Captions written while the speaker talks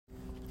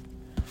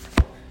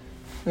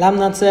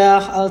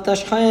למנצח אל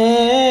תשחט,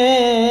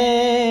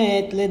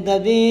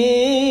 לדוד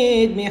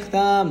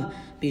מכתם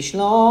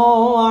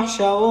בשלוח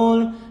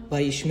שאול,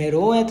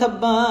 וישמרו את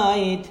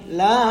הבית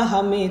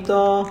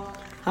להמיתו.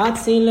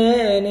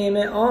 הצילני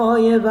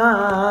מאויבי,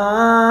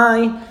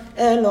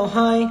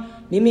 אלוהי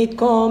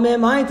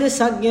ממתקוממי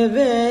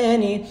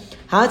תסגבני.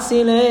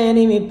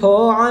 הצילני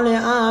מפועלי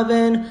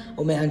אבן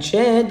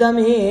ומאנשי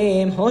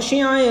דמים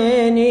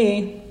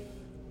הושיעני.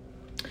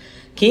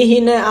 כי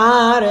הנה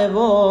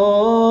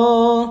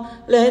ערבו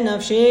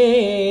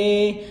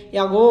לנפשי,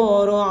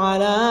 יגורו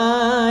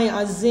עלי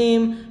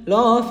עזים,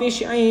 לא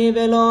פשעי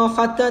ולא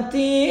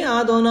חטאתי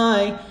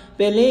אדוני.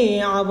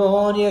 בלי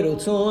עוון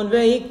ירוצון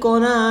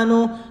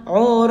ויקוננו,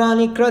 עורה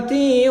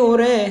לקראתי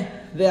וראה.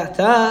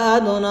 ואתה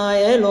אדוני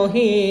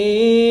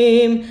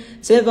אלוהים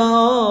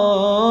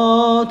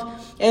צבאות,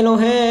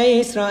 אלוהי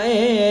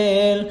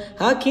ישראל,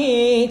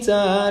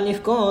 הקיצה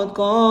לפקוד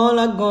כל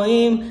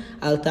הגויים.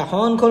 אל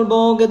תחון כל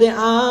בוגד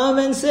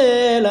אבן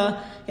סלע,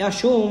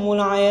 ישובו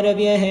לערב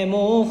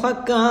יהמו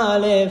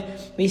כלב,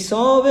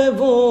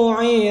 ויסובבו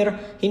עיר.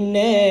 הנה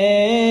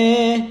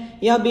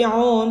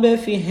יביעון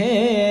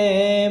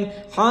בפיהם,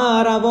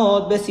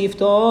 חרבות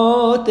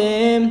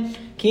בשפתותיהם.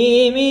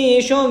 כי מי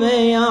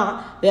שומע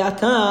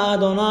ואתה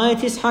אדוני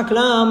תשחק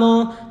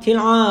למו,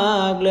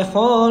 תלעג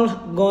לכל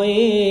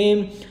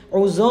גויים.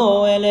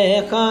 עוזו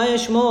אליך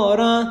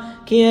אשמורה,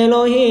 כי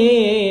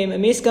אלוהים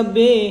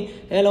משכבי,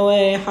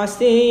 אלוהי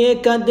חסדי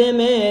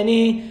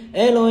יקדמני.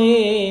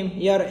 אלוהים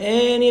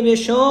יראני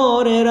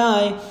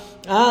בשוררי,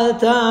 אל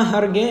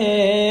תהרגם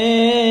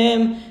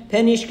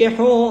פן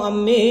ישכחו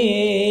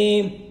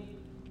עמי.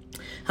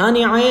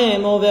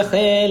 הניעמו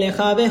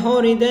וכלך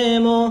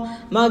והורידמו,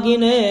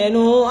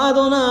 מגיננו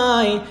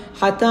אדוני.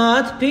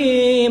 חטאת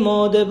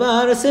פימו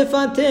דבר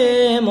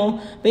שפתמו,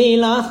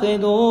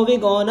 וילכדו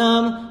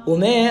בגונם,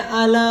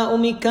 ומעלה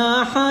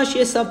ומכחש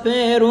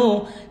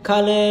יספרו.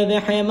 כלב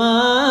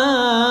וחמה,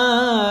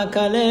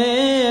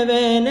 כלב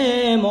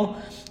ונמו,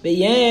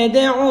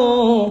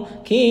 וידעו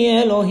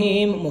כי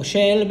אלוהים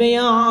מושל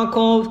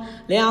ביעקב,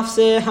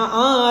 לאפסי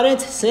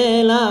הארץ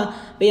סלע.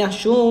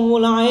 וישובו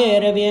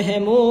לערב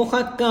יהמו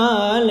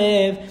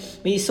כלב,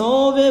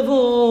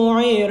 ויסובבו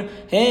עיר,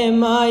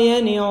 המה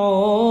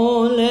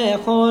יניעו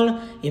לאכול.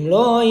 אם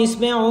לא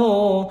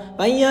ישמעו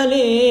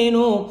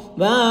וילינו,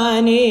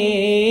 ואני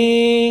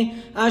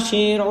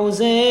אשיר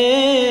עוזך,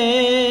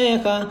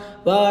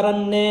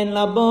 ורנן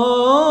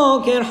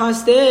לבוקר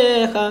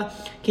חסדך.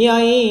 כי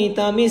היית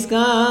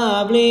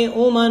משגב לי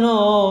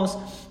ומנוס,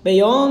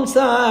 ביום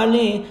צר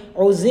לי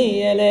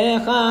עוזי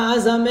אליך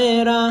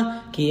אזמרה.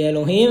 כי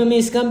אלוהים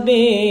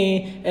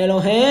משגבי,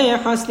 אלוהי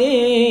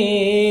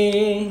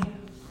חסדי.